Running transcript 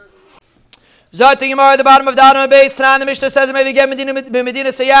Zot Yimar at the bottom of the Adam base. Tanan the Mishnah says maybe get Medina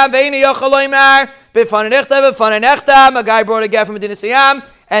Sayam. Veini Yochaloimar B'Fananechta B'Fananechta. A guy brought a get from Medina Sayam,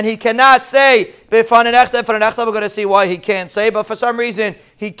 and he cannot say B'Fananechta B'Fananechta. We're going to see why he can't say, but for some reason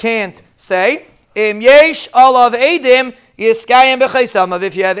he can't say. Im Yesh Olav Edim Yiskayim B'Chaysamav.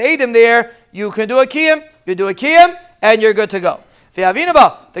 If you have Edim there, you can do a kiyum. You do a kiyum, and you're good to go. What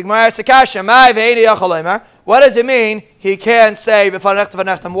does it mean he can't say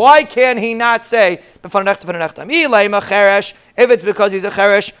why can he not say if it's because he's a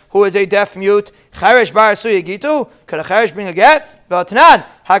cheresh who is a deaf mute? Cheresh bar suya gitu. Could a cheresh bring a get? A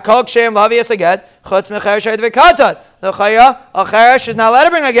cheresh is not allowed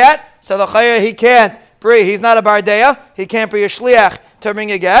to bring a get, so the chaya he can't bring. He's not a bardeya. He can't be a shliach to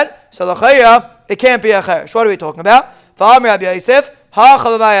bring a get. So the chaya it can't be a cheresh. What are we talking about? They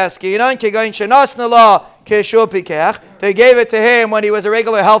gave it to him when he was a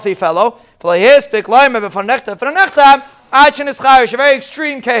regular healthy fellow. A very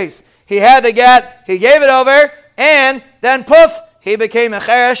extreme case. He had the get, he gave it over, and then poof, he became a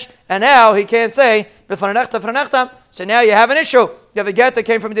cheresh, and now he can't say. So now you have an issue. You have a get that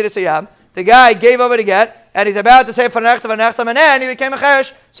came from Didisayam. The guy gave over the get, and he's about to say Fanechta Vanechtam, and then he became a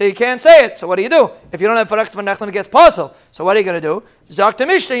cheresh, so you can't say it. So what do? If you don't have Fanechta Vanechtam, it gets puzzle. So what are you going to do? Zok to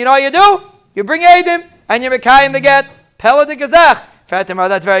Mishnah, you know what you do? You bring Eidim, and you Mekayim the get. Pella de Gazach. Fatimar,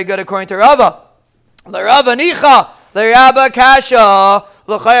 that's very good according to Rava. The Rava Nicha, the Rabba Kasha.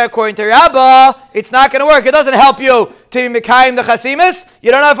 According to Rabba, it's not going to work. It doesn't help you to Mekayim the Chasimis.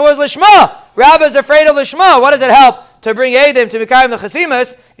 You don't know if it was Lishma. Rabba is afraid of Lishma. What does it help? To bring Eidim to Mekayim the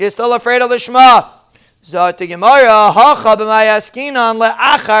Chasimis, you're still afraid of Lishma. There's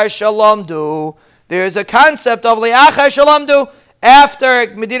a concept of le'achar shalamdu.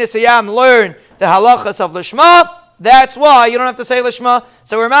 After Medina Sayam learned the halachas of Lishma, that's why you don't have to say Lishma.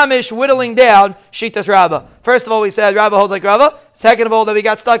 So we're mamish whittling down Shitas Rabbah. First of all, we said Rabbah holds like Rabbah. Second of all, that we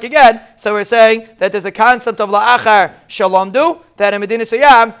got stuck again. So we're saying that there's a concept of la'achar shalamdu, that in Medina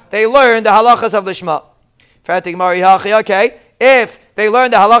Sayam they learned the halachas of Lishma. Okay, if they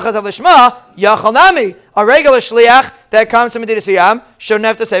learned the halachas of Lishma, Yachalnami, a regular shliach that comes from Medina Sayam, shouldn't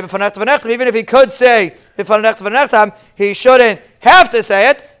have to say B'fanechta V'nechtam. Even if he could say B'fanechta V'nechtam, he shouldn't have to say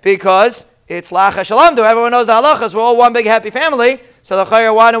it because it's Lacha Shalamdu. Everyone knows the halachas. We're all one big happy family. So the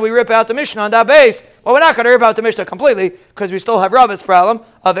Chayar, why don't we rip out the Mishnah on that base? Well, we're not going to rip out the Mishnah completely because we still have Rabba's problem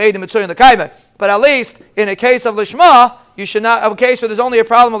of Eidim Mitzuyim the Kaimah. But at least in a case of Lishma, you should not, in a case where there's only a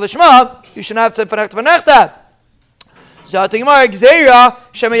problem of Lishma, you should not have to say B'fanechta V'nechtam. We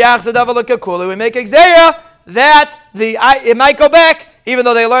make a gzeira that it might go back, even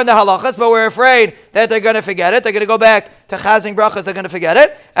though they learned the halachas, but we're afraid that they're going to forget it. They're going to go back to chazing brachas, they're going to forget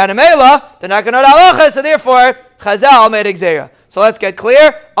it. And Amela, they're not going to know the halachas, so therefore, Chazal made a gzeira. So let's get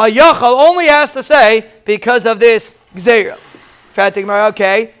clear. A yachal only has to say because of this gzeira.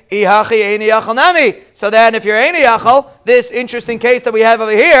 Okay. So then if you're Eini Yachal, this interesting case that we have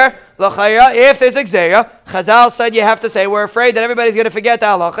over here, if there's a Gzeira, Chazal said you have to say, we're afraid that everybody's going to forget the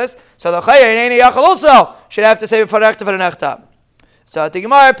halachas. So the Eini Yachal also should have to say B'fanechta V'nechtam. So the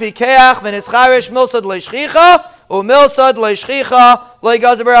Gemara, Pikeach v'nischarish milsad le'shchicha, u'milsad le'shchicha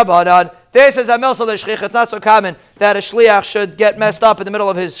le'gazer b'rabanan. This is a milsad le'shchicha. It's not so common that a shliach should get messed up in the middle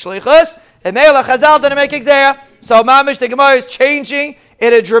of his shlichus. And Meila Chazal didn't make Gzeira. So Mamish, the Gemara is changing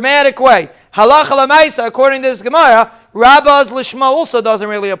in a dramatic way. Halacha l'maisa, according to this Gemara, Rabba's Lishma also doesn't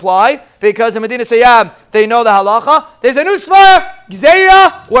really apply because in Medina Sayam they know the halacha. There's a new svara,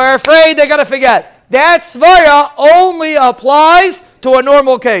 Gzeira, we're afraid they're going to forget. That svara only applies to a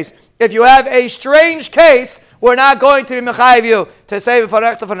normal case. If you have a strange case, we're not going to be mechayiv you to say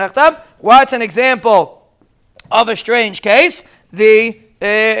B'fanechta V'nechtam. What's an example of a strange case?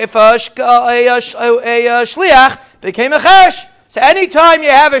 If a shliach became a cheresh. So anytime you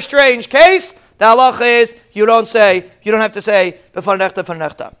have a strange case, the halacha is you don't have to say B'fanechta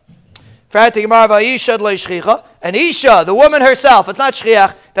V'nechtam. And Isha, the woman herself, it's not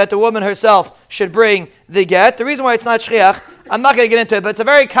shchiach that the woman herself should bring the get. The reason why it's not shchiach, I'm not going to get into it, but it's a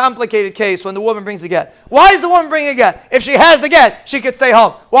very complicated case when the woman brings the get. Why is the woman bringing a get? If she has the get, she could stay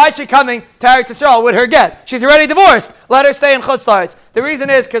home. Why is she coming to Eretz Yisrael with her get? She's already divorced. Let her stay in Chutz La'aretz. The reason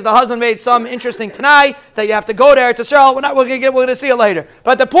is because the husband made some interesting tanai that you have to go to Eretz Yisrael. We're going to see it later.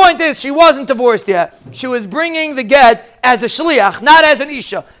 But the point is, she wasn't divorced yet. She was bringing the get as a shliach, not as an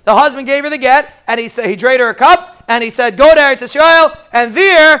Isha. The husband gave her the get, and he drayed her a cup, and he said, go to Eretz Yisrael, and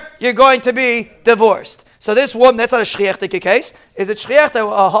there you're going to be divorced. So this woman, that's not a shchiach case. Is it shchiach that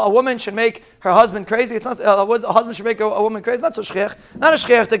a woman should make her husband crazy? It's not. A husband should make a woman crazy. Not so shchiach. Not a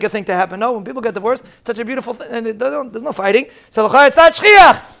shchiach thing to happen. No, when people get divorced, it's such a beautiful thing, and there's no fighting. So it's not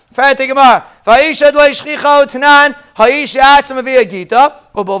shchiach. Frati Gemara. Vayishad leishchicha utnan hayish atzma via gita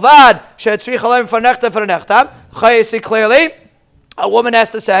ubovad shetzricha lem fanechta fanechtam. You see clearly, a woman has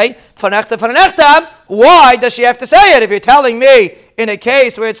to say fanechta fanechtam. Why does she have to say it? If you're telling me in a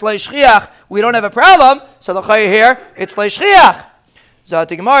case where it's leishchiach, we don't have a problem. So the chaya here, it's leishchiach.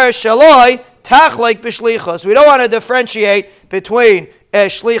 Zati Gemara shaloi tachlik b'shlichus. We don't want to differentiate between a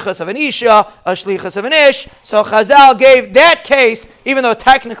shlichus of an isha, a shlichus of an ish. So Chazal gave that case, even though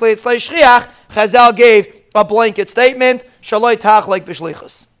technically it's leishchiach, Chazal gave a blanket statement, shaloi tachlik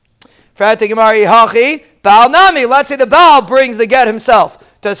b'shlichus. Frati Gemara hachi Baal nami. Let's say the Baal brings the get himself.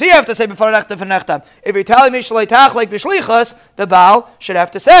 Does he have to say before nechtam? If you're telling me shaloi tachlik b'shlichus, the Baal should have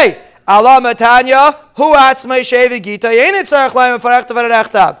to say Allah matanya hu atzmei shevi gita yenit tzarich laim before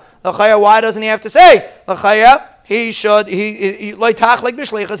nechtam. L'chaya, why doesn't he have to say? L'chaya, he should, like tachlik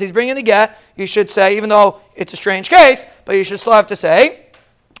b'shlichus, he's bringing the get, you should say, even though it's a strange case, but you should still have to say.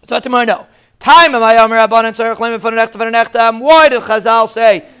 So tomorrow, no. Time am I Amar Rabbanan tzarich laim before nechtam. Why did Chazal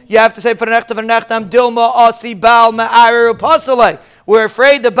say you have to say before nechtam dilma asi baal ma'arer upasalei? We're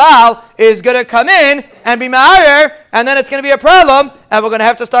afraid the Baal is going to come in and be ma'arer, and then it's going to be a problem, and we're going to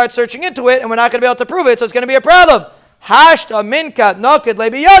have to start searching into it, and we're not going to be able to prove it, so it's going to be a problem. Hashta minkat noked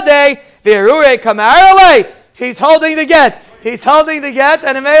lebiyade virure kamarale. He's holding the get. He's holding the get,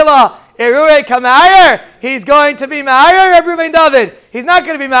 and Emela irure kamar. He's going to be ma'arer, Reuven David. He's not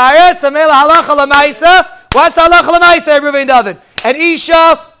going to be ma'arer. So Emela halacha lemaisa. What's the halacha lemaisa, Reuven David? And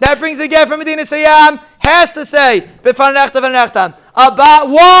Isha that brings the get from Medina Siyam has to say b'fan nechtam. About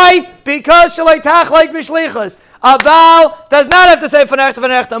why? Because shalei tachlik b'shlichus. A Baal does not have to say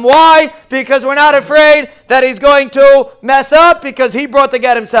fanechtam. Why? Because we're not afraid that he's going to mess up because he brought the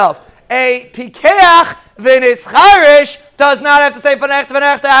get himself. A pikeach v'nischarish does not have to say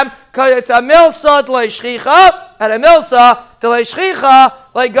fanechtam because it's a milsa d'leishchicha and a milsa d'leishchicha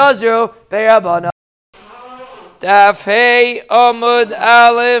like gazru be'rabana. Daf Hey Amud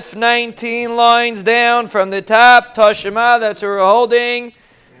Aleph, 19 lines down from the top. Tashima, that's what we're holding.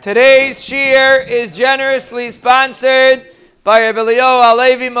 Today's shiur is generously sponsored by Rabbi Eliyahu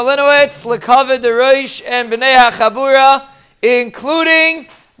Halevi Malinowitz, Lekavod Rosh, and Bnei HaChabura, including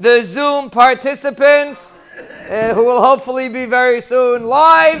the Zoom participants, who will hopefully be very soon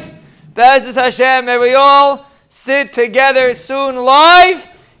live. Be'ezus Hashem, may we all sit together soon live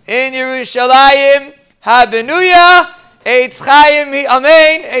in Yerushalayim. Habenuya, Eitz Chaim hi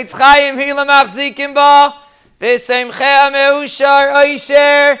Amen, Eitz Chaim hi lamachzikim ba, V'semchei ameushar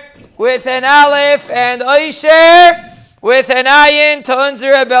Oisher, with an Aleph, and Oisher, with an Ayin, to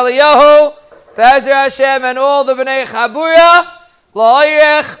unzer Rabbi Eliyahu, Be'ezer Hashem, and all the Bnei Chabura,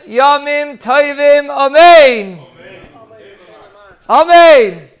 La'oirech Yamim Tovim, Amen.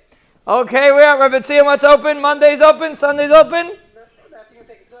 Amen. Okay, we're at Rabbi Tzion. What's open? Monday's open? Sunday's open?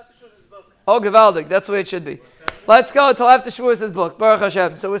 Oh, Gevaldik, that's the way it should be. Let's go until after Shavuos' book. Baruch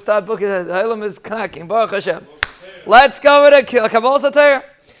Hashem. So we start booking. The Hailam is knocking. Baruch Hashem. Let's go with a Kabbalah Satire.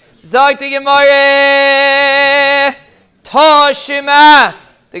 Zayti Gemara Toshima.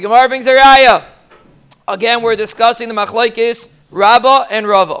 The Gemara brings a raya. Again, we're discussing the machlokes Rabba and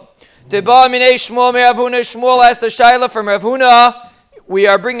Rava. Deba minei Shmuel me Rav Huna. Shmuel asked the shaila from Rav Huna. We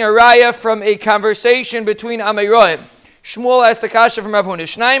are bringing a raya from a conversation between Amayroim. Shmuel asked the kasha from Rav Huna.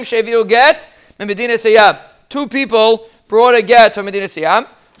 Shnaim sheviu get from Medina Siyam. Two people brought a get from Medina Siyam.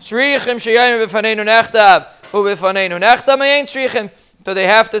 Tzrichim sheyayim b'faneinu nechtav u'b'faneinu nechtam ayin tzrichim. Do they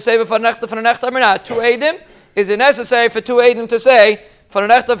have to say b'faneinu nechtam or not? Two eidim? Is it necessary for two eidim to say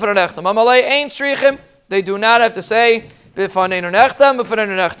b'faneinu nechtam? Amalei ayin tzrichim. They do not have to say b'faneinu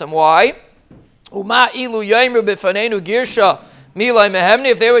nechtam. Why? Uma ilu yayimru b'faneinu girsha milay mehemni.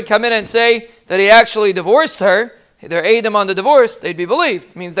 If they would come in and say that he actually divorced her, they're eidim on the divorce, they'd be believed.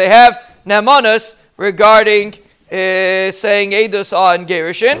 It means they have nemanas regarding saying edus on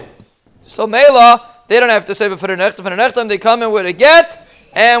gerushin. So Mela, they don't have to say b'faneinu nechtam. They come in with a get,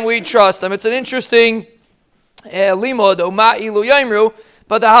 and we trust them. It's an interesting limud uma ilu yayimru.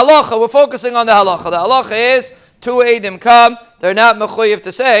 But the halacha, we're focusing on the halacha. The halacha is two eidim come, they're not mechuyev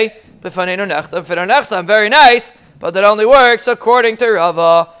to say b'faneinu nechtam. Very nice, but that only works according to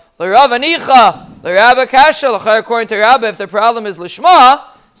Rava. L'Rava nicha, l'Rabba kasha, l'chayra according to Rabba. If the problem is lishma,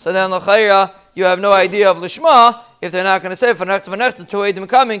 so then l'chayra you have no idea of lishma. If they're not going to say v'nechtam, two eidim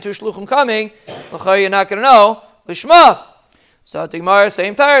coming, two shluchim coming, l'chayra you're not going to know lishma. So Tigmar,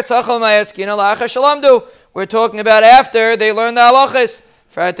 same tire. Tzachal ma'eskina la'acha shalamdu. We're talking about after they learn the halachas.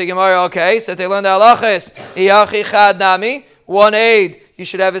 Frat Tigmar, okay, so they learn the halachas. Iyachi chad nami, one aid. You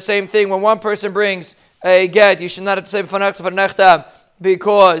should have the same thing when one person brings a get. You should not have to say v'nechtam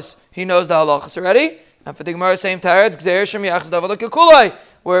because he knows the halachas already. And for the Gemara, same teretz, Gzer Shem Yachs Davar L'Kekulai.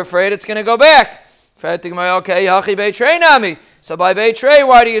 We're afraid it's going to go back. For the Gemara, okay, Yachi Beitrei Nami. So by Beitrei,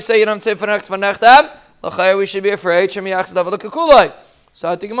 why do you say you don't say V'nechtam? L'chayr, we should be afraid Shem Yachs Davar L'Kekulai.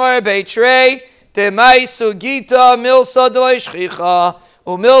 So the Gemara, Beitrei, Temaisu Gita Milsa D'Lei Shchicha.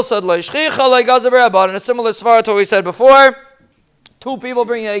 Umilsa D'Lei Shchicha Like Gazaber Abban. And a similar svara to what we said before. Two people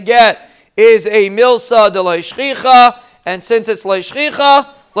bringing a get is a Milsa D'Lei Shchicha. And since it's L'Lei Shchicha,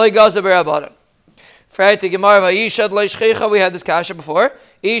 Like Gazaber Abban. Right, the Gemara Isha D'Lei Shchicha, we had this kasha before.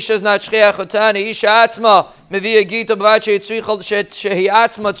 Isha is not Shchiach Otani. Isha Atzma Mevia Gita B'Vat Shehi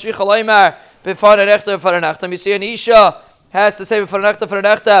Atzma Tzricha Leimar B'Fana Nechta B'Fana Nechtam. You see, an Isha has to say B'Fana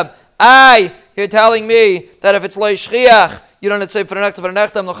Nechta. You're telling me that if it's L'Lei Shchiach, you don't have to say B'Fana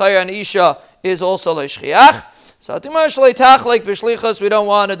Nechta. L'Chayr and Isha is also L'Lei Shchiach. So like b'shlichus, we don't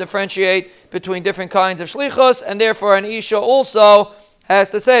want to differentiate between different kinds of shlichus, and therefore an Isha also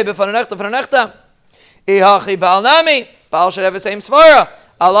has to say B'Fana Nechta. Ihachi Baal Nami. Baal should have the same svara.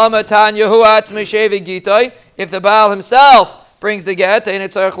 Alama Tan Yehu Atzmi Shevi Gitoi. If the Baal himself brings the get, and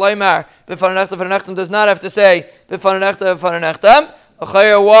it's Arch Leimar, B'Fana Nechtam does not have to say B'Fana Nechtam.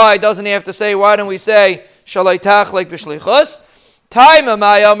 Why doesn't he have to say? Why don't we say Shalai Tach like B'Shlichus? Time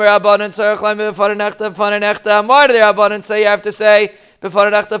Amay Amar Abbanan Sarach Leimar B'Fana Nechtam. Why do the Abbanan say you have to say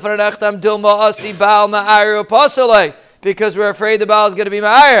B'Fana Nechtam Dilma Asi Baal Ma'aru Pasalei? Because we're afraid the Baal is going to be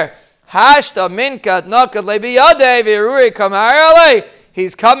Ma'ar. Hashta minkat nakad lebiyade viruri kamarale.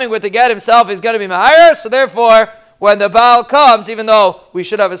 He's coming with the get himself. He's going to be ma'ayer. So therefore, when the Baal comes, even though we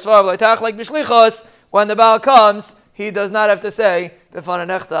should have a svar like b'shlichos, when the Baal comes, he does not have to say b'fana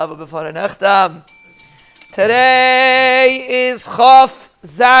nechtam or b'fana nechtam. Today is Chaf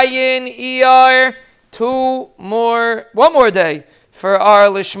Zayin Iyar. One more day for our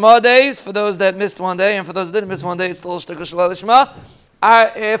Lishma days. For those that missed one day, and for those that didn't miss one day, it's still Sh'tikah Shalal Lishma.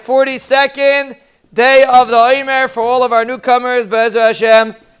 Our 42nd day of the Omer for all of our newcomers, Be'ezra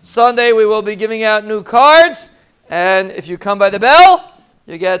Hashem. Sunday we will be giving out new cards, and if you come by the bell,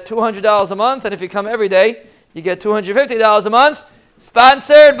 you get $200 a month, and if you come every day, you get $250 a month.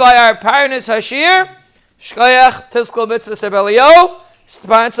 Sponsored by our Parnas Hashir, Shkoyach Tiskul Mitzvah Sebelio.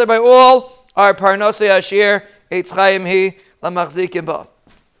 Sponsored by all our Parnasei Hashir, Eitz Chaim Hi Lamachzikim Ba.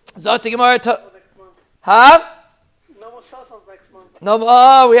 Zot Gemara. Huh? No,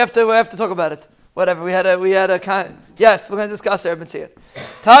 we have to talk about it. Whatever. We had a yes, we're going to discuss it. I've been seeing.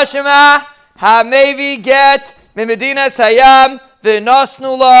 Tashima hamevi get mimedina sayam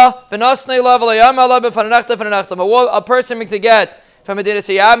v'nosnula v'nosnila v'layamala b'fanachta v'fanachta. A person makes a get from Medina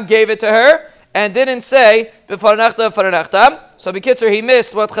Sayam, gave it to her, and didn't say b'fanachta v'fanachta. So b'kitzur, he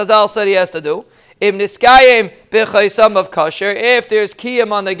missed what Chazal said he has to do. Im niskayim b'chaysam of kasher. If there's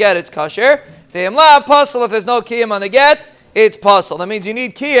kiyam on the get, it's kasher. V'imla apostle. If there's no kiyam on the get, it's possible. That means you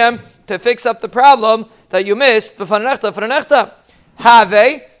need kiyam to fix up the problem that you missed. Have.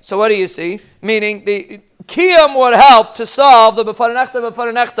 So what do you see? Meaning the kiyam would help to solve the the lack of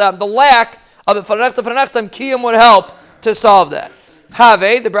kiyam would help to solve that. Have.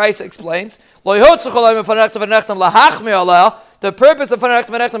 The Braisa explains. The purpose of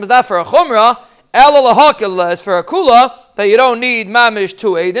is not for a chumrah. Ela is for a kula that you don't need mamish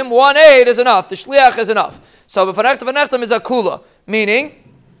 2 eidim. 1 aid is enough. The shliach is enough. So b'fanechtam is a kula, meaning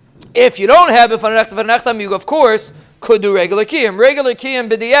if you don't have b'fanechtam, you of course could do regular kiyam. Regular kiyam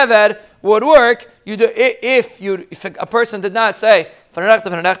b'diavad would work. You do if a person did not say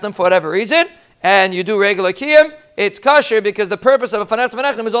b'fanechtam for whatever reason, and you do regular kiyam, it's kosher because the purpose of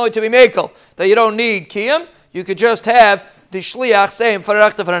b'fanechtam is only to be mekel. That you don't need kiyam. You could just have the shliach saying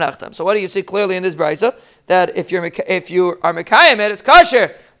v'fanechtam. So what do you see clearly in this brisa? That if you are mekayim it, it's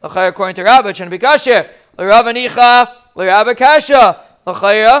kosher. According to Rabbah, it shouldn't be kosher. L'Ravanicha, l'Rabba kasha.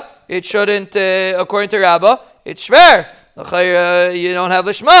 L'chayra, it shouldn't. According to Rabbah, it's shver. L'chayra, you don't have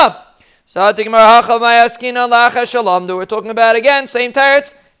l'shma. So we're talking about again same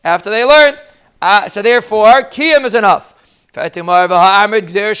teretz after they learned. So therefore, kiyam is enough. But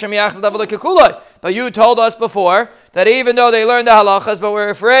you told us before that even though they learned the halachas, but we're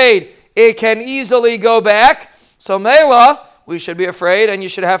afraid it can easily go back. So Mela, we should be afraid, and you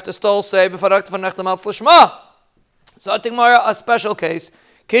should have to still say So a special case.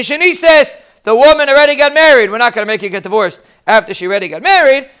 Kishani says the woman already got married. We're not going to make you get divorced after she already got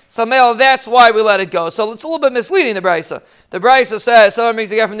married. So Mela, that's why we let it go. So it's a little bit misleading, the Brisa. The Brisa says someone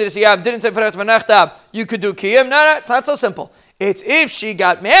makes a get from Nidasiyam, didn't say you could do kiyam. No, it's not so simple. It's if she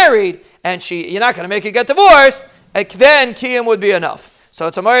got married and you're not going to make her get divorced, then kiyam would be enough. So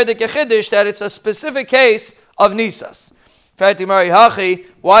it's a Mariyah de Kechiddish that it's a specific case of Nisas. Why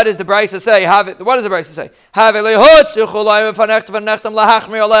does the Brisa say? What does the Brisa say? The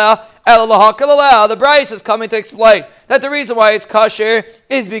Brisa is coming to explain that the reason why it's kasher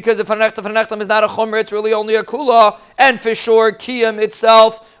is because if fanechtam is not a chumrah, it's really only a kula, and for sure kiyum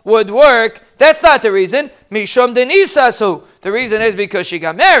itself would work. That's not the reason. Mishum denisasu. The reason is because she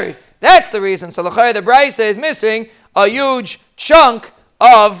got married. That's the reason. So the Brisa is missing a huge chunk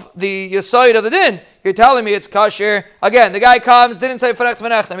of the yesod of the din. You're telling me it's kasher. Again, the guy comes, didn't say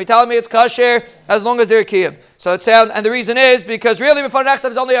fanechtam. You're telling me it's kasher as long as they're kiyum. So it sounds, and the reason is because really fanechtam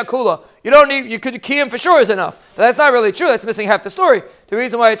is only a kula. You could kiyum for sure is enough. But that's not really true. That's missing half the story. The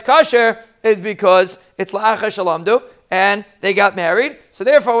reason why it's kasher is because it's la'acha shalamdu and they got married. So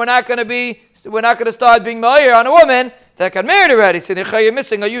therefore, we're not going to start being ma'ir on a woman that got married already. So you're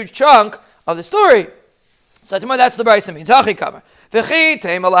missing a huge chunk of the story. So that's the Brisa means.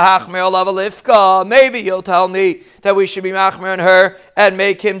 Maybe you'll tell me that we should be machmer on her and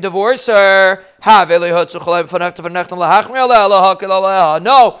make him divorce her. No,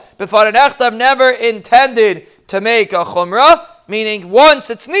 B'fanei never intended to make a chumrah, meaning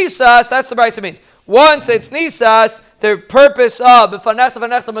once it's nisas, that's the Brisa means. Once it's nisas, the purpose of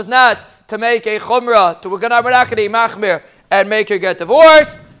B'fanei was not to make a chumrah, we're not going to be machmer and make her get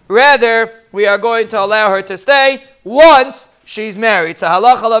divorced. Rather, we are going to allow her to stay once she's married. So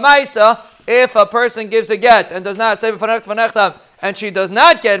halacha l'maisa, if a person gives a get and does not say v'fanechtam and she does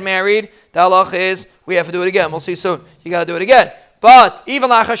not get married, the halacha is we have to do it again. We'll see soon. You got to do it again. But even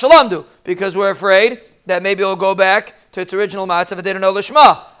lacha shalamdu, because we're afraid that maybe it'll go back to its original matzav if it didn't know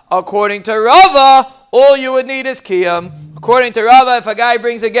lishma. According to Rava, all you would need is kiyam. According to Rava, if a guy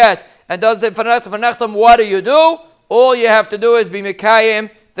brings a get and does it v'fanechtam, what do? All you have to do is be mekayim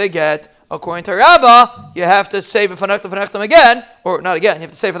the get. According to Rabbah, you have to say v'fanechtam again, or not again, you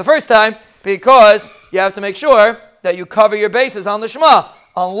have to say for the first time, because you have to make sure that you cover your bases on the Shema.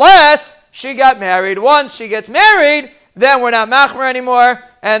 Unless she got married. Once she gets married, then we're not machmer anymore,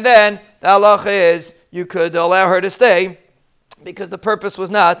 and then the halacha is you could allow her to stay, because the purpose was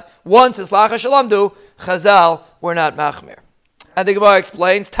not, once it's lacha shalamdu, chazal, we're not machmer. And the Gemara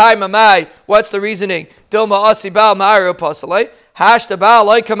explains, Tai mamai, what's the reasoning? Dilma asi bal ma'aru pasalei. Hash the Baal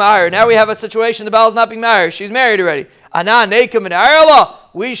like Kamar. Now we have a situation the Baal is not being married. She's married already. Ana Nekum and Arla.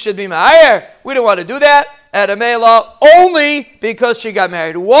 We should be married. We don't want to do that at Amela only because she got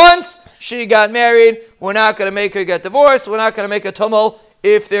married. Once she got married, we're not going to make her get divorced. We're not going to make a tumul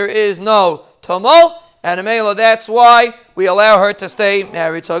if there is no tumul. And Amela, that's why we allow her to stay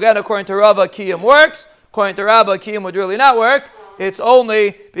married. So again, according to Rava, Kiyam works. According to Rabba, Kiyam would really not work. It's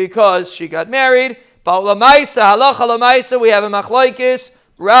only because she got married. But halacha lamaisa, we have a machlokes,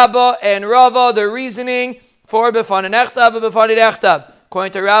 Rabba and Rava, the reasoning for b'fanei nechtav and b'fanei nechtav.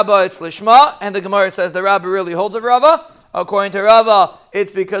 According to Rabba, it's lishma, and the Gemara says the Rabba really holds of Rava. According to Rava,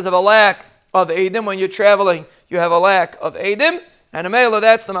 it's because of a lack of edim. When you're traveling, you have a lack of edim. And Amela,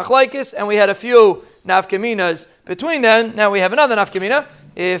 that's the machlokes, and we had a few nafkaminas between them. Now we have another nafkamina,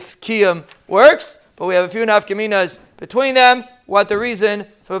 if kiyam works, but we have a few nafkaminas between them. What the reason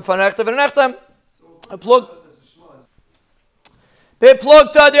for b'fanei nechtav and nechtav? A plug. This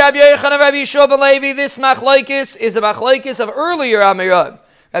machlokes is a machlokes of earlier Amiram.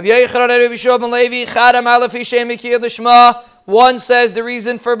 Rabbi Yochanan and Rabbi Shua ben Levi, Chadam Alafi Shem Mikil Lishma. One says the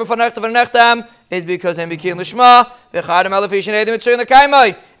reason for b'fanechtam and nechtam is because in Mikil Lishma, v'Chadam Alafi Shem Edim Mitzur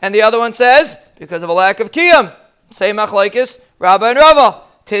L'Kaimai, and the other one says because of a lack of kiyam. Same machlokes, Rabba and Rava.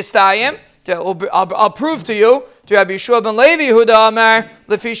 Tistayim. I'll prove to you. To Rabbi Shua ben Levi, who the Amar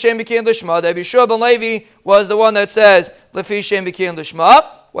Lefi Shem B'Kiyin L'Shma. Rabbi Shua ben Levi was the one that says Lefi Shem B'Kiyin L'Shma.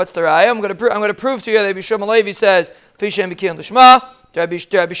 What's the raya? I'm going to prove to you that Rabbi Shua ben Levi says Lefi Shem B'Kiyin L'Shma.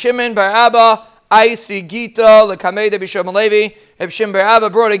 Rabbi Shimon bar Abba, I see Gita L'Kamei Rabbi Shua ben Levi. Rabbi Shimon bar Abba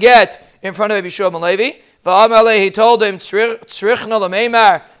brought a get in front of Rabbi Shua ben Levi. V'Amar he told him Tzrichna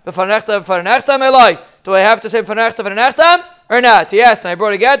L'Meimar B'Fanechtam B'Fanechtam Eloi. Do I have to say B'Fanechtam B'Fanechtam or not? He asked, and I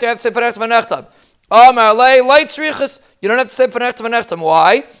brought a get. Do I have to say B'Fanechtam B'Fanechtam? Amar lei light tzrichas. You don't have to say v'nechtam v'nechtam.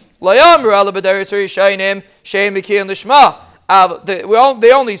 Why? Layamru ala b'deris rishayim sheim b'kiyin l'shma.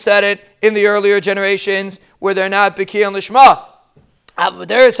 They only said it in the earlier generations where they're not b'kiyin l'shma.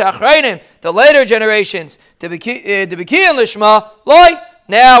 B'deris ha'achrayim, the later generations, the b'kiyin l'shma. Loi.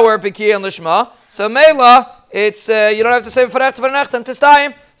 Now we're b'kiyin l'shma. So Mela, it's you don't have to say v'nechtam v'nechtam to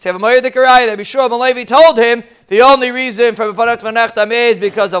stayim. So you have a Ma'ir Dekaraya that Rabbi Shua ben Levi told him the only reason for v'nechtam v'nechtam is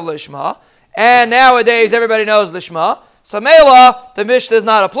because of l'shma. And nowadays, everybody knows Lishma. So Mela, the Mishnah is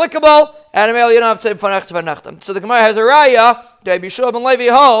not applicable, and Mela, you don't have to say B'fanechtam. So the Gemara has a raya that Rabbi Shua ben Levi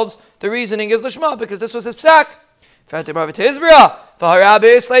holds, the reasoning is Lishma, because this was his psak.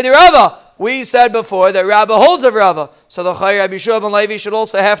 we said before that Rabba holds of Rava. So the Chayr Rabbi Yeshua ben Levi should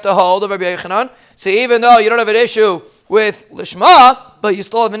also have to hold of Rabbi Yochanan. So even though you don't have an issue with Lishma, but you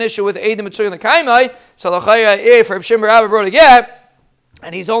still have an issue with Eidim Mitzuyim the Kaimai, so the Chayr, if Rabbi Shimon Rabba brought a get,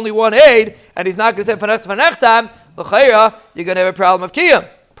 and he's only one aid, and he's not going to say Fanech Fanechtam, the Chayr, you're going to have a problem of Kiyam.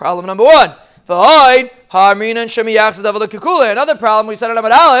 Problem number one. Another problem, we said in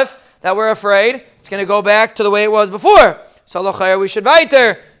Amud Aleph, that we're afraid it's going to go back to the way it was before. So l'chayr, we should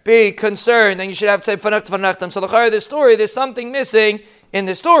weiter be concerned, and you should have to say fanach fanachtam. So l'chayr, this story, there's something missing in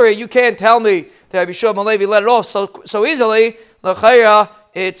the story. You can't tell me that Rabbi Yeshua ben Levi let it off so easily. L'chayr,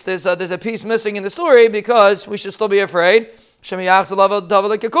 there's a piece missing in the story because we should still be afraid. There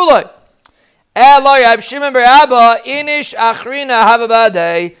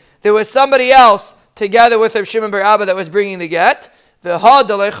was somebody else together with Reb Shimon bar Abba that was bringing the get.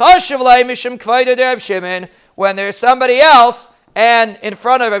 When there's somebody else, and in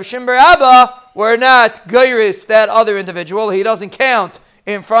front of Reb Shimon bar Abba, we're not geiris that other individual. He doesn't count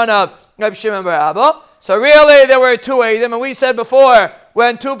in front of Reb Shimon bar Abba. So really, there were two Eidim, and we said before,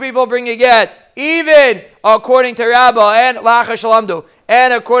 when two people bring a get, even according to Rabba and Lacha Shalamdu,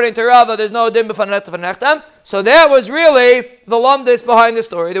 and according to Rava, there's no din b'fanech v'nechtam. So that was really the lumdis behind the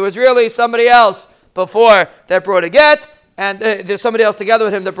story. There was really somebody else before that brought a get, and there's somebody else together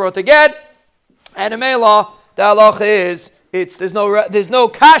with him that brought a get. And in Mela, the halacha is there's no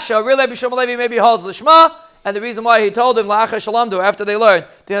kasha. Really, Rabbi Shimon Levi maybe holds l'shma, and the reason why he told him Lacha Shalamdu after they learned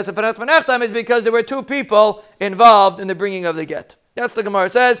the answer fanech v'nechtam is because there were two people involved in the bringing of the get. Yes, the Gemara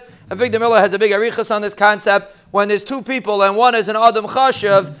says, and Victor Miller has a big arichas on this concept. When there's two people and one is an Adam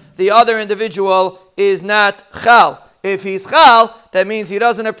Chashav, the other individual is not Chal. If he's Chal, that means he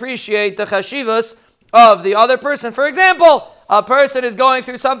doesn't appreciate the Chashivas of the other person. For example, a person is going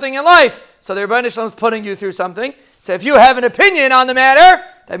through something in life, so the Rebbeinu Shalom is putting you through something. So if you have an opinion on the matter,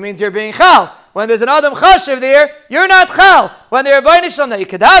 that means you're being Chal. When there's an Adam Chashav there, you're not Chal. When the Rebbeinu Shalom, that you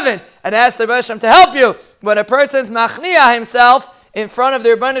could daven and ask the Rebbeinu Shalom to help you. When a person's Machniah himself, in front of the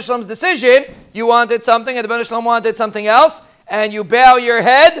Rebbeinu Shalom's decision, you wanted something and the Rebbeinu Shalom wanted something else, and you bow your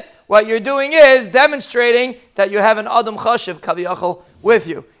head, what you're doing is demonstrating that you have an Adam Chashiv Kaviyachal with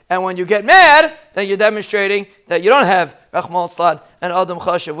you. And when you get mad, then you're demonstrating that you don't have Rachmal Tzlan and Adam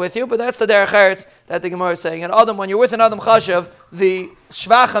Chashiv with you, but that's the Derech Eretz that the Gemara is saying. And Adam, when you're with an Adam Chashiv, the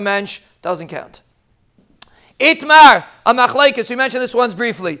Shvacha Mensch doesn't count. Itmar, a machlekes, we mentioned this once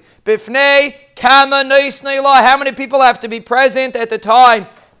briefly. Bifnei, kama, nois, neila. How many people have to be present at the time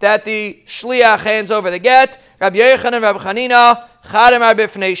that the shliach hands over the get? Rabbi Yochanan and Rabbi Chanina, chad amar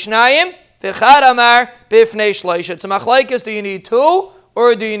bifnei shnayim, v'chad amar bifnei shloisha. It's a machlekes, do you need two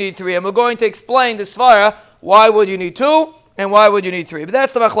or do you need three? And we're going to explain the svara, why would you need two and why would you need three? But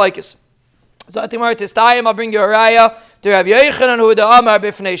that's the machlekes. So I'll bring you a raya to Rabbi Yochanan who the amar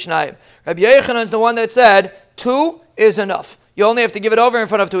bifnei shnayim. Rabbi Yochanan is the one that said, two is enough. You only have to give it over in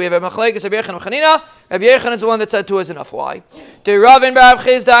front of two. You have Machlekes, Rabbi Yochanan, Chanina. Rabbi Yochanan is the one that said two is enough. Why? The Ravin bar Rav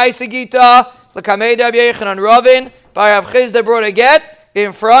Chizda Isagita, L'kamei Rabbi Yochanan. Ravin bar Rav Chizda brought a get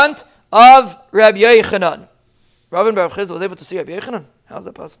in front of Rabbi Yochanan. Ravin bar Rav Chizda was able to see Rabbi Yochanan. How is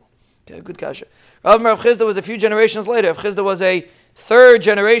that possible? Okay, good kasha. Ravin bar Rav Chizda was a few generations later. Rav Chizda was a third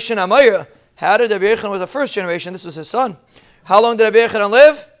generation Amayra. How did Rabbi Yochanan was a first generation? This was his son. How long did Rabbi Yochanan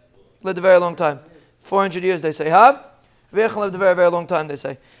live? Lived a very long time. 400 years, they say. Rabbi Yochanan lived a very, very long time, they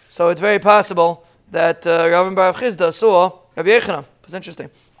say. So it's very possible that Ravin bar Rav Chizda saw Rabbi Yochanan. It's interesting.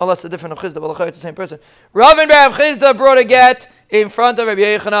 Unless it's different Rav Chizda, but it's the same person. Ravin bar Rav Chizda brought a get in front of Rabbi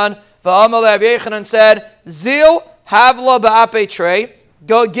Yochanan. V'amal Rabbi Yochanan said, Zil havla ba'ape trei.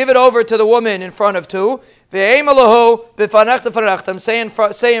 Go give it over to the woman in front of two. Ve'emalahu b'fanechta fanechtam.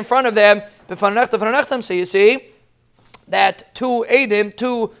 Say in front of them b'fanechta fanechtam. So you see that two Eidim,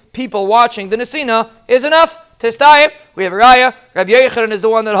 two people watching the Nesina is enough. Testayim, we have a raya. Rabbi Yochanan is the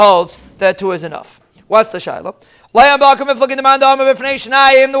one that holds that two is enough. What's the shayla? The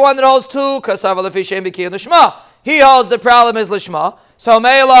one that holds two, he holds the problem is lishma. So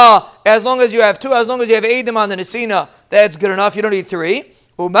Meila, as long as you have two, as long as you have Eidim on the Nesina, that's good enough. You don't need three.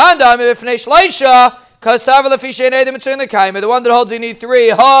 The one that holds you need three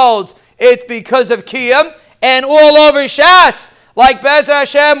holds it's because of Kiyam. And all over Shas, like Bez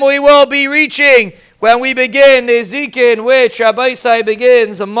Hashem, we will be reaching when we begin Ezekin, which Rabbi Isai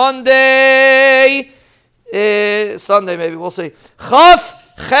begins Monday, Sunday maybe, we'll see. Chaf,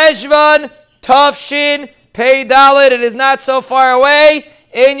 Cheshvan, Tafshin, Pei Dalet, it is not so far away.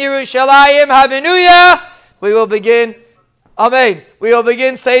 In Yerushalayim, Habenuya, we will begin, Amen. We will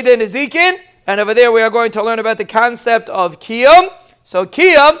begin Seder Ezekin, and over there we are going to learn about the concept of Kiyam. So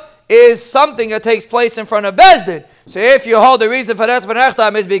Kiyam is something that takes place in front of Bezdin. So if you hold the reason for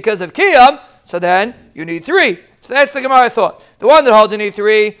Nechtam is because of Kiyam, so then you need 3. So that's the Gemara thought. The one that holds you need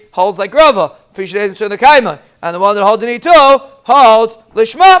 3 holds like Rava, and the one that holds you need 2 holds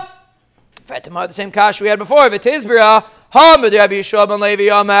Lishma. Fatima, the same kash we had before. V'tizbira Hamad Rabbi Yeshua ben Levi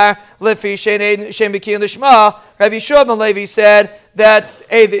Amar Lefi Shem B'Kiyan Lishma. Rabbi Yeshua ben Levi said that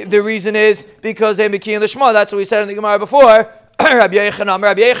the reason is because Shem B'Kiyan Lishma. That's what we said in the Gemara before. Rabbi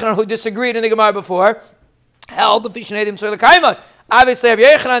Yechanan, who disagreed in the Gemara before, held Lefi Shem B'Kiyan Lishma. Obviously, Rabbi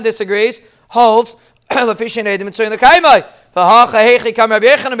Yechanan disagrees, holds Lefi Shem B'Kiyan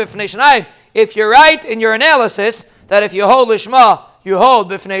Lishma. If you're right in your analysis that if you hold Lishma, you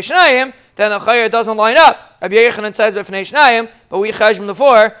hold B'fnei Shnayim, then the Chayr doesn't line up. Rabbi Yechanan says B'fnei Shnayim, but we chashim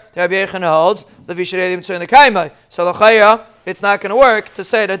before that Rabbi Yechanan holds Lefi Shnei B'Tzuyin L'Kaimai. So the Chayr, it's not going to work to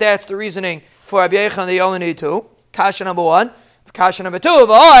say that that's the reasoning for Rabbi Yechanan that you only need 2. Kasha number 1. Kasha number 2.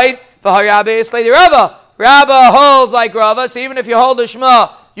 V'hoi, v'hoi Rabbi Yislei Rava. Rava holds like Rava, so even if you hold the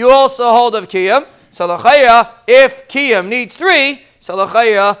Shema, you also hold of Kiyam. So the Chayr, if Kiyam needs 3, so the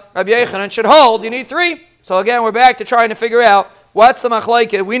Chayr, Rabbi Yechanan should hold, you need 3. So again, we're back to trying to figure out what's the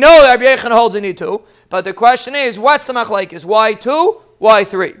machlekes. We know that Rabbi Yechanan holds you need 2, but the question is, what's the machlekes? Why 2? Why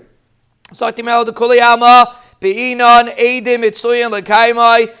 3?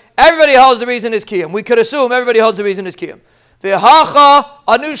 Everybody holds the reason is Kiyam. We could assume everybody holds the reason is Kiyam. V'hacha,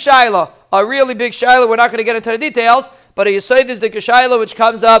 a new shaila, a really big shaila. We're not going to get into the details, but a Yesod is the shaila which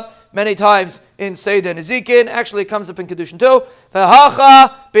comes up many times in Seder and Ezekin. Actually, it comes up in Kedushin too.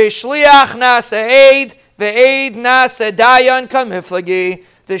 V'hacha b'shliach na'se'ed ve'ed na'se'dayan kamiflagi.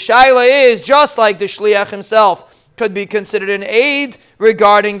 The shaila is just like the shliach himself could be considered an aid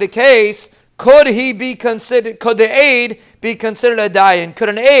regarding the case. Could the aid be considered a dayan? Could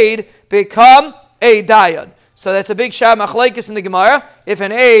an aid become a dayan? So that's a big shah machlekes in the Gemara. If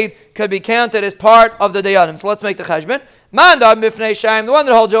an aid could be counted as part of the dayanim. So let's make the cheshbon. Manda mifnei shaim, the one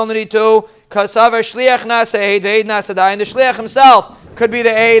that holds you only need 2. Kasavar shliach nasa aid ve'ed nasa dayan. The shliach himself could be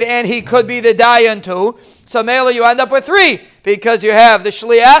the aid and he could be the dayan too. So mele you end up with 3 because you have the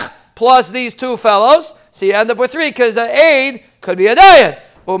shliach plus these 2 fellows. So you end up with 3 because the aid could be a dayan.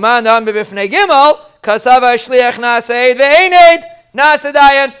 Umanda mifnei gimel kasavar shliach nasa aid ve'ein aid nasa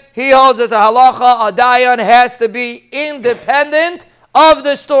dayan. He holds as a halacha, a dayan has to be independent of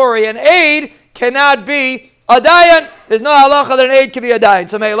the story. An aid cannot be a dayan. There's no halacha that an aid can be a dayan.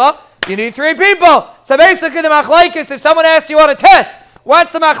 So Mela, you need 3 people. So basically the machlaikis, if someone asks you on a test,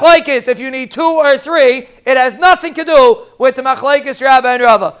 what's the machlaikis? If you need 2 or 3, it has nothing to do with the machlaikis Rabba and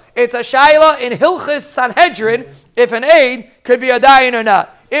Rava. It's a shaila in Hilchis Sanhedrin if an aid could be a dayan or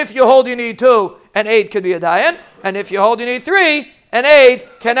not. If you hold you need 2, an aid could be a dayan. And if you hold you need 3, an aid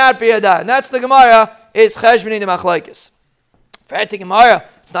cannot be a dayan. That's the Gemara, is cheshboni the machlaikis. For the Gemara,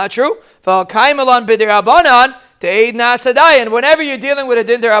 it's not true. For kaimelan b'dirabanan, the aid nasa dayan. Whenever you're dealing with a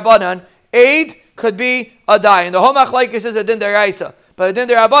din dirabanan, aid could be a dayan. The whole machlaikis is a din diraisa, but a din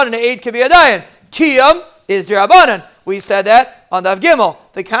dirabanan, an aid could be a dayan. Kiyam is dirabanan. We said that on Daf Gimel.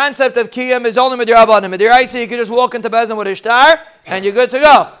 The concept of Kiyam is only Midirabanan. Midiraisa, you can just walk into Bezdin with a shtar and you're good to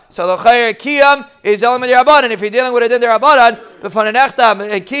go. So the Chayr Kiyam is only Midirabanan. If you're dealing with a Din Dirabanan, B'fan Nechtam,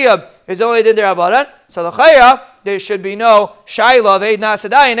 Kiyam is only Din Dirabanan. So the Chayr, there should be no Shaila of Eid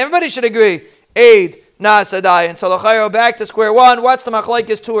Nasadayan. Everybody should agree. Eid Nasadayan. So the Chayr, back to square one. What's the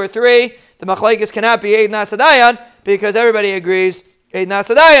Machlaikis 2 or 3? The Machlaikis cannot be Eid Nasadayan because everybody agrees Eid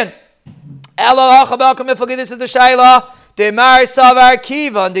Nasadayan. This is the Shaila. Demar Savar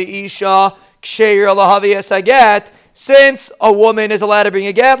Kivan the Isha Ksheir Lahavi Esaget. Since a woman is allowed to bring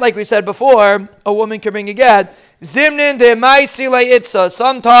a get, like we said before, a woman can bring a get. Zimnin de Maisi Itza.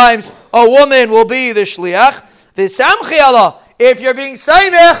 Sometimes a woman will be the Shliach. V'samchi if you're being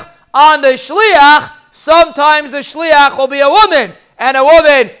Saimech on the Shliach, sometimes the Shliach will be a woman. And a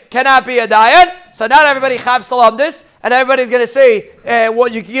woman cannot be a dayan. So not everybody chaps to love this, and everybody's going to say,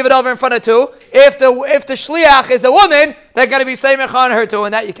 you can give it over in front of 2. If the shliach is a woman, they're going to be seimech on her too,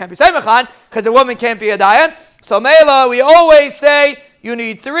 and that you can't be seimech on because a woman can't be a dayan. So Mela, we always say you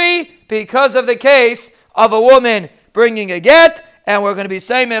need 3 because of the case of a woman bringing a get, and we're going to be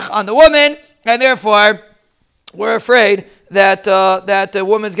seimech on the woman, and therefore we're afraid that the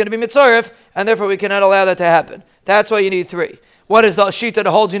woman's going to be mitzorif, and therefore we cannot allow that to happen. That's why you need 3. What is the shita that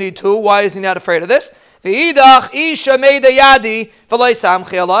holds you need 2? Why is he not afraid of this? Everybody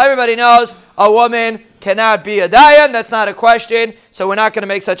knows a woman cannot be a dayan. That's not a question, so we're not going to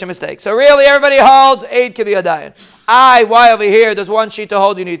make such a mistake. So really, everybody holds 8 can be a dayan. Why over here does one shita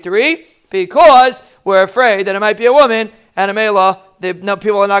hold you need 3? Because we're afraid that it might be a woman, and a mela,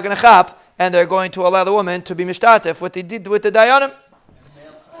 people are not going to chap, and they're going to allow the woman to be mishtatif with the dayanim.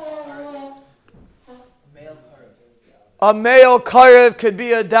 A male karev could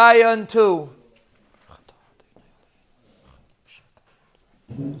be a dayan too.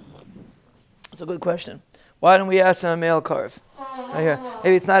 That's a good question. Why don't we ask him a male karev? I hear.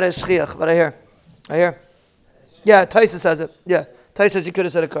 Maybe it's not as shchiach, but I hear. Yeah, Taisa says it. Yeah, Taisa says he could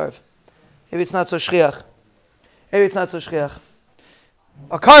have said a karev. Maybe it's not so shchiach.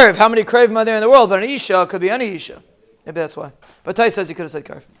 A karev, how many karevim are there in the world? But an isha could be any isha. Maybe that's why. But Taisa says he could have said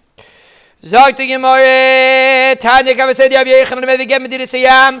karev. A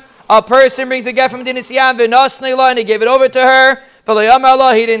person brings a get from Medina Siyam, and he gave it over to her. He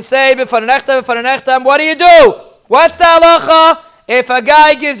didn't say, what do you do? What's the halacha if a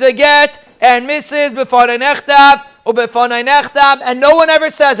guy gives a get and misses and no one ever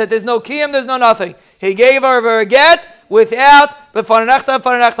says it? There's no kiyum, there's no nothing. He gave her a get without very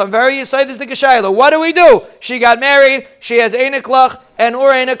Yisai, this is the Geshayla. What do we do? She got married, she has Einiklach and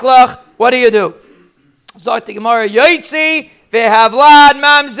Ur Einiklach. What do you do? Zot Gemara Yaitzi ve'havlad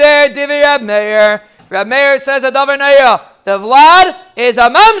mamzer divi Rab Meir. Rab Meir says a davar naya. The vlad is a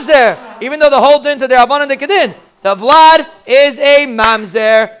mamzer, even though the whole din to the Rabbanan de Kedin. The vlad is a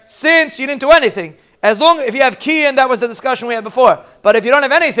mamzer since you didn't do anything. As long if you have key, and that was the discussion we had before. But if you don't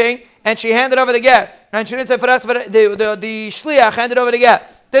have anything, and she handed over the get, and she didn't say the shliach handed over the get,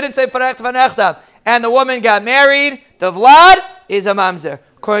 didn't say and the woman got married, the vlad is a mamzer.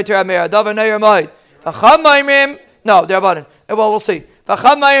 According to Rameir, davar nayir moed. No, they're about it. Well, we'll see. The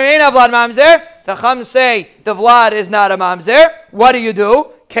Chum say the vlad is not a mamzer. What do you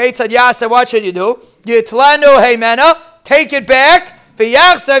do? Kate said, Yasa, what should you do? Yitlanu heimena, take it back. And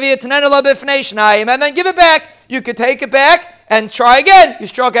then give it back. You could take it back and try again. You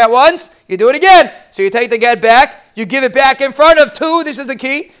struck at once, you do it again. So you take the get back, you give it back in front of two. This is the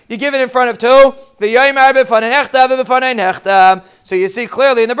key. You give it in front of two. So you see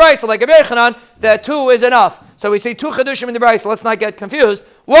clearly in the Brisa, like a Bechanan, that two is enough. So we see two chidushim in the Brisa. Let's not get confused.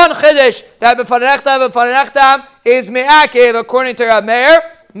 One chidush that is me'akiv according to Rab Meir,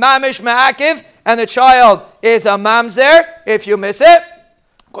 mamish me'akiv, and the child is a mamzer if you miss it.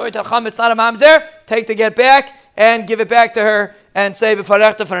 According to Chum, it's not a mamzer. Take the get back and give it back to her and say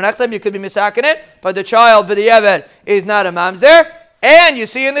b'farechta. You could be misaking it, but the child b'di'evet is not a mamzer. And you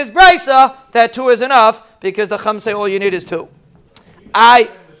see in this brisa that two is enough because the Chum say all you need is two.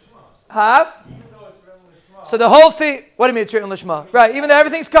 So the whole thing. What do you mean it's written lishma? Right, even though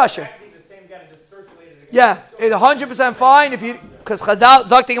everything's kosher. Yeah, it's 100% fine if you because Chazal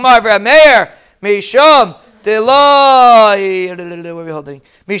zakti gemar v'Rab Meir mishum. Where are we holding?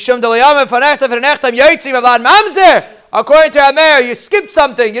 According to Amer, you skipped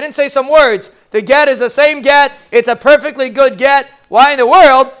something. You didn't say some words. The get is the same get. It's a perfectly good get. Why in the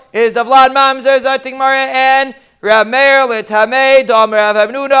world is the Vlad Mamzer Zating Mara and Rab Meir Litame Dom Rav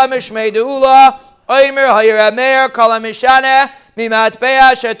Avnuda Mishmei Deula Oimer Hayir Amer Kala Mishana Mimat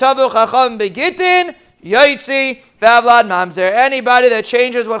Beya Shetavu Chacham Begittin Yaitzi Vavlad Mamzer. Anybody that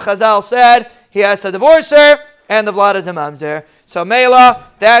changes what Chazal said, he has to divorce her, and the vlad is a mamzer. So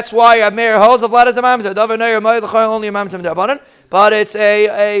Mela, that's why Meir holds the vlad is a mamzer. Davar nayir moed l'choy only a mamzer m'dabanan, but it's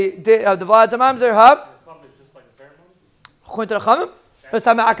the vlad's a mamzer. Huh? According to the Chamim, it's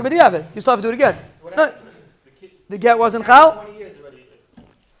time to akabedi. You still have to do it again. No. The get wasn't chal. 20 years already.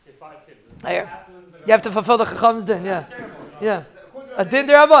 His 5 kids. You have to fulfill the Chacham's din. Yeah. A din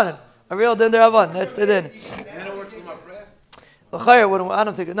derabanan, a real din derabanan. That's the din. I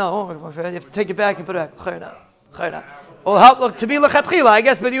don't think no. You have to take it back and put it back. Well, help to be lechatchila, I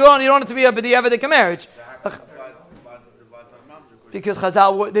guess, but you don't want it to be a b'di'evedika marriage. Because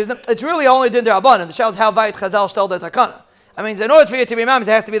Chazal, it's really only din derabanan. The shows how vayit Chazal stel the takana. I mean, in order for you to be imam, it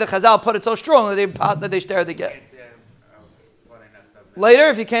has to be the Chazal put it so strong that they stare the get. Later,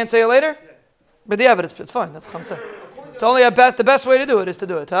 if you can't say it later, but the evidence, it's fine. That's what I'm saying. It's only the best way to do it is to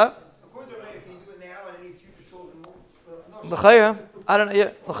do it, huh? L'chayra, I don't know. Yeah,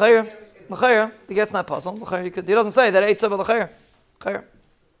 l'chayra. The get's not puzzle. He doesn't say that eight but l'chayra.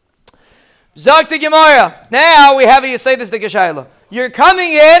 Zok to Gemara. Now we have you say this to Geshayla. You're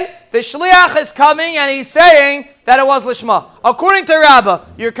coming in. The shliach is coming, and he's saying that it was lishma. According to Rabbah,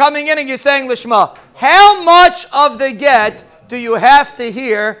 you're coming in and you're saying lishma. How much of the get do you have to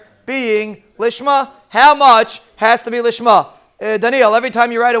hear being lishma? How much has to be lishma? Daniel, every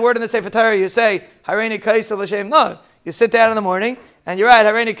time you write a word in the Sefer Torah, you say Hareini Kaisa L'Shem. No. You sit down in the morning and you write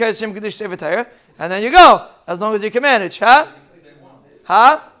Hareini Kaisa Shem Kedush Sefer Torah, and then you go as long as you can manage, huh?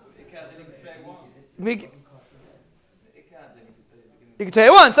 You can say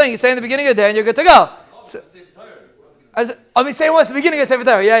it once. Saying you say in the beginning of the day and you're good to go. Say it once at the beginning of Sefer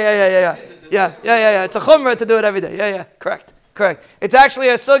Torah. Yeah. It's a chumrah to do it every day. Yeah. Correct. It's actually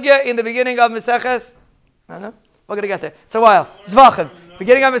a sugya in the beginning of Meseches. I don't know. We're going to get there. It's a while. Zvachim.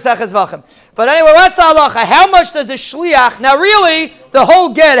 Beginning of Masechah Zvachim. But anyway, what's the halacha? How much does the shliach? Now, really, the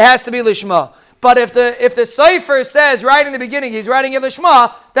whole get has to be lishma. But if the sefer says right in the beginning he's writing it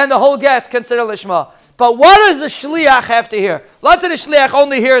lishma, then the whole get's considered lishma. But what does the shliach have to hear? Lots of the shliach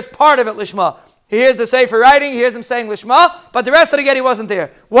only hears part of it lishma. He hears the sefer writing, he hears him saying lishma, but the rest of the get he wasn't there.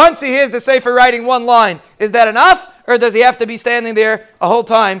 Once he hears the sefer writing one line, is that enough? Or does he have to be standing there a whole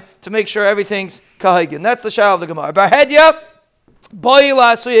time to make sure everything's kahagin? That's the shah of the Gemara. Barhedya,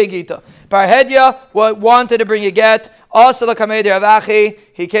 boila asuya gita. Barhedya wanted to bring a get. Also the kamei de Ravachi.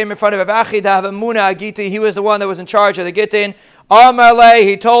 He came in front of Ravachi to have a muna agiti. He was the one that was in charge of the gittin. Amar le,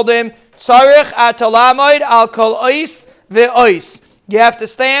 he told him, tzarich atalamoid al kol ois ve'ois. You have to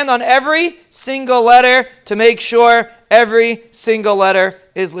stand on every single letter to make sure every single letter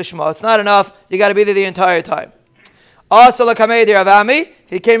is lishma. It's not enough. You got to be there the entire time. Also, Lakamei de Ravami,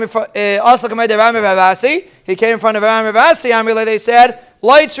 he came in front. Also, Lakamei de Ravasi, he came in front of Ravasi. Amrile, they said,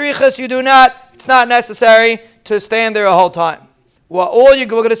 light tzrichas, you do not. It's not necessary to stand there a whole time. Well, we're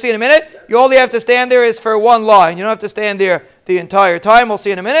going to see in a minute. You only have to stand there is for one line. You don't have to stand there the entire time. We'll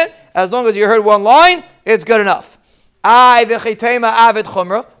see in a minute. As long as you heard one line, it's good enough. Maybe you want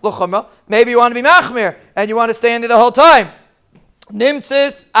to be machmir and you want to stand there the whole time.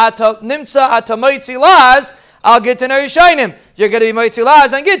 Nimtza atamoitzi laz al gittin erishainim. You're going to be moitzi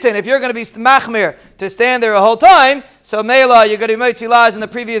laz and gittin. If you're going to be machmir to stand there a whole time, so mela you're going to be moitzi laz in the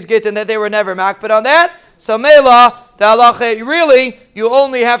previous gittin that they were never makbid on that. So mela the halacha really you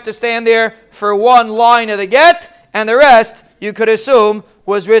only have to stand there for one line of the get, and the rest you could assume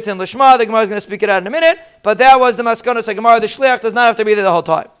was written lishma. The Gemara is going to speak it out in a minute, but that was the maskonos of Gemara. The shliach does not have to be there the whole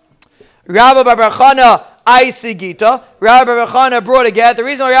time. Rabbi Bar Chana Aisi Gita. Rabbi Bar Chana brought a get. The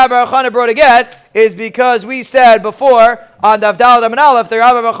reason why Rabbi Bar Chana brought a get is because we said before on Daf Daled Amud Aleph that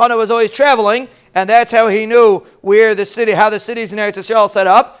Rabbi Bar Chana was always traveling, and that's how he knew where the city, how the cities in Eretz Yisrael set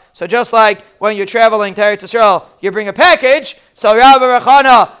up. So just like when you're traveling to Eretz Yisrael, you bring a package. So Rabbi Bar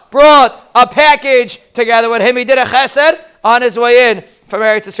Chana brought a package together with him. He did a chesed on his way in from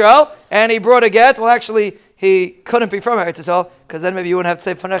Eretz Yisrael, and he brought a get. Well, actually, he couldn't be from Eretz Yisrael, because then maybe you wouldn't have to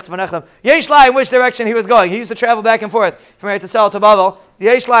say Fanech Fanechem. Yeshla, in which direction he was going. He used to travel back and forth from Eretz Yisrael to Bavel.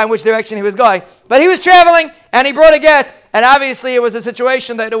 Yeshla, in which direction he was going. But he was traveling, and he brought a get, and obviously it was a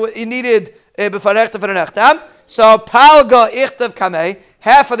situation that he needed B'Fanech Fanechem. So, Palga Ichtav Kamei,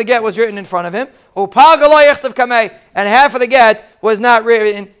 half of the get was written in front of him. Palga Lo Ichtav Kamei, and half of the get was not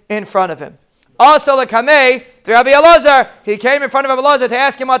written in front of him. Also, the Kamei, the Rabbi Elazar, he came in front of Rabbi Elazar to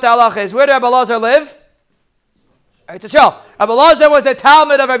ask him what the halacha is. Where did Rabbi Elazar live? Eretz Yisrael. Rabbi Elazar was a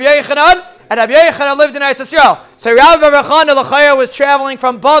Talmud of Rabbi Yechanan, and Rabbi Yechanan lived in Eretz Yisrael. So Rabbi Chana L'chaya was traveling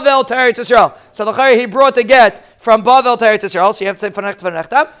from Bavel to Eretz Yisrael. So L'chaya, he brought the get from Bavel to Eretz Yisrael. So you have to say Fanech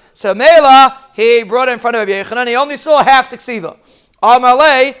Fanechtam. So Mela, he brought it in front of Rabbi Yechanan. He only saw half the ksiva.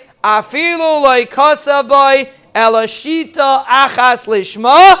 Amalei afilu lo'ikasa boy elashita achas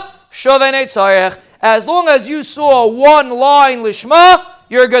lishma. As long as you saw one line lishma,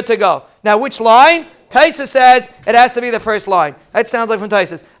 you're good to go. Now, which line? Taisa says it has to be the first line. That sounds like from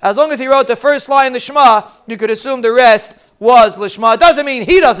Taisa. As long as he wrote the first line lishma, you could assume the rest was lishma. It doesn't mean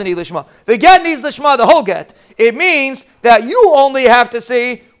he doesn't need lishma. The get needs lishma, the whole get. It means that you only have to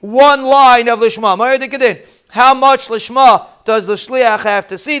see one line of lishma. How much lishma does the shliach have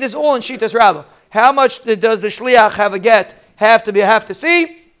to see? This is all in Shitas Rabbah. How much does the shliach have a get have to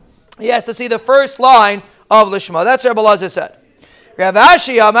see? He has to see the first line of Lishma. That's what Rabbi Elazar said. Rav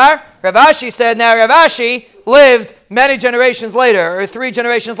Ashi Amar, Rav Ashi said, now Rav Ashi lived many generations later, or 3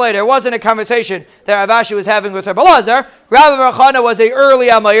 generations later. It wasn't a conversation that Rav Ashi was having with Rabbi Elazar. Rabbi Bar Chana was an early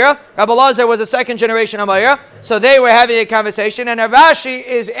Amayra. Rabbi Elazar was a 2nd generation Amayra. So they were having a conversation, and Rav Ashi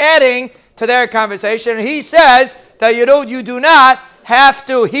is adding to their conversation. And he says that you do not have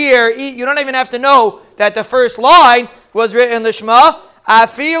to hear, you don't even have to know that the first line was written Lishma.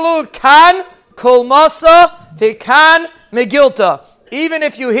 Afilu kan kolmasa v'kan megilta. Even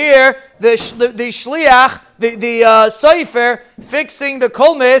if you hear the shliach, the sefer fixing the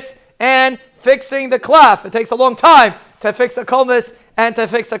kolmis and fixing the klaf. It takes a long time to fix the kolmis and to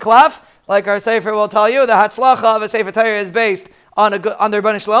fix the klaf. Like our sefer will tell you, the hatzlacha of a sefer Torah is based on the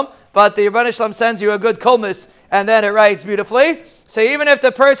Rebbeinu Shalom, but the Rebbeinu Shalom sends you a good kolmis and then it writes beautifully. So even if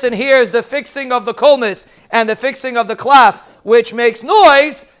the person hears the fixing of the kolmis and the fixing of the klaf, which makes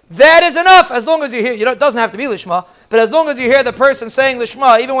noise, that is enough. As long as you hear, it doesn't have to be lishma, but as long as you hear the person saying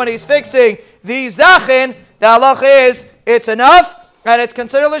lishma, even when he's fixing the zachin, the halach is it's enough and it's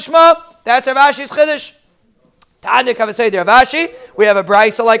considered lishma. That's Rav Ashi's chiddush. Tanya Kavasei Ravashi. We have a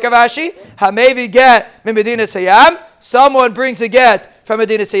brisa like Ravashi. Hamevi get min Medina Sayam. Someone brings a get from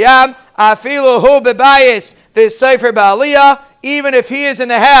Medina Sayam. Afilu hu bebayis the sefer ba'aliyah. Even if he is in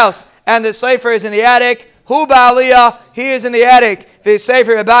the house and the sefer is in the attic. Hu ba'aliyah. He is in the attic. The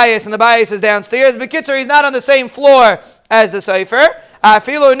sefer bebayis and the bayis is downstairs. B'kitzur, he's not on the same floor as the sefer.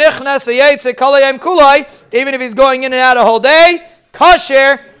 Afilu nichnas v'yetze kol hayom kuloi. Even if he's going in and out a whole day.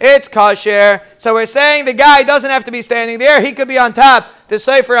 Kosher, it's kosher. So we're saying the guy doesn't have to be standing there. He could be on top, the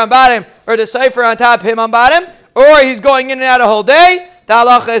sefer on bottom, or the sefer on top, him on bottom, or he's going in and out a whole day. The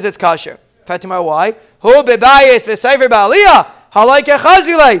halacha is it's kosher. Fatima, why? Hu bebayis v'sefer ba'aliyah halayke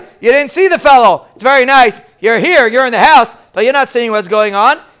chazilei. You didn't see the fellow. It's very nice. You're here, you're in the house, but you're not seeing what's going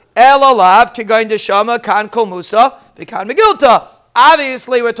on. El alav kigayin deshama kan kol musa v'kan megilta.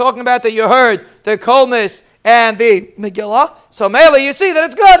 Obviously, we're talking about that you heard the kolmis and the Megillah. So Mele, you see that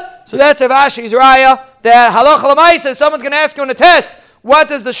it's good. So that's Avashi's Raya. That halacha l'maisa, someone's going to ask you in a test, what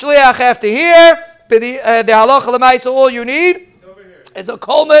does the shliach have to hear? The halacha l'maisa, all you need is a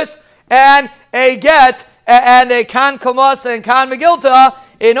kolmus and a get and a kan kolmas and kan megilta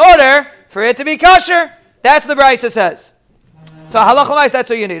in order for it to be kosher. That's what the Brisa says. So halacha l'maisa, that's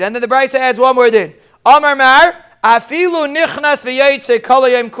what you need. And then the Brisa adds one word in. Amar mar. Afilu nichnas v'yetze kol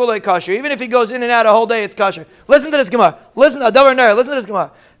hayom kulei kosher. Even if he goes in and out a whole day, it's kosher. Listen to this Gemara. Listen to this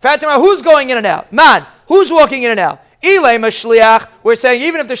Gemara. Fatima, who's going in and out? Man, who's walking in and out? Ilay mashliach. We're saying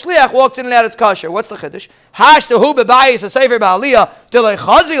even if the shliach walks in and out, it's kosher. What's the chiddush? Hash tehu bebayis a sefer ba'aliyah delay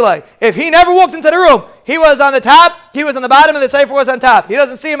chazilei. If he never walked into the room, he was on the top, he was on the bottom, and the sefer was on top. He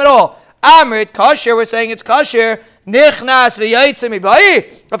doesn't see him at all. Amrit kosher. We're saying it's kosher. Nichnas v'yaytze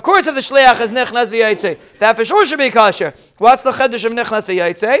mibai. Of course, if the shliach is nichnas v'yaytze, that for sure should be kosher. What's the chiddush of nichnas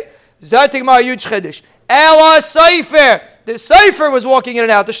v'yaytze? Zartig mar huge chiddush. Ela sefer. The sefer was walking in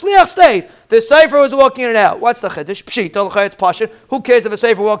and out. The shliach stayed. The sefer was walking in and out. What's the chiddush? Pshit. It's passion. Who cares if a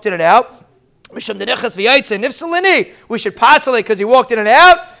sefer walked in and out? We should nichnas v'yaytze nifsalini. We should pass it because he walked in and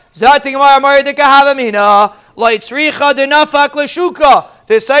out. Zartig mar maridika havamina. Leitzricha denafak leshuka.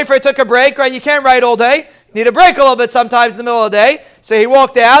 The sefer took a break. Right? You can't write all day. Need a break a little bit sometimes in the middle of the day. So he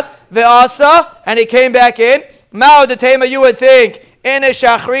walked out, ve'asa, and he came back in. Mao detema, you would think, in a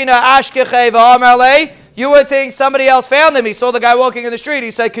shachrina ashkeche v'amarle, you would think somebody else found him. He saw the guy walking in the street.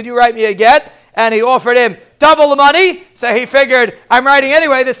 He said, could you write me a get? And he offered him double the money. So he figured, I'm writing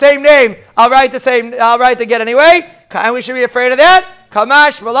anyway, the same name. I'll write the get anyway. And we should be afraid of that.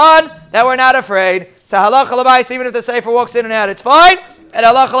 Kamash, Milan, that we're not afraid. So halacha l'maisa, even if the sefer walks in and out, it's fine. And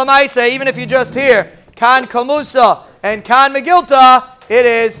halacha l'maisa, even if you just hear, Kan Kalmusa and Kan Megilta, it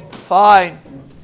is fine.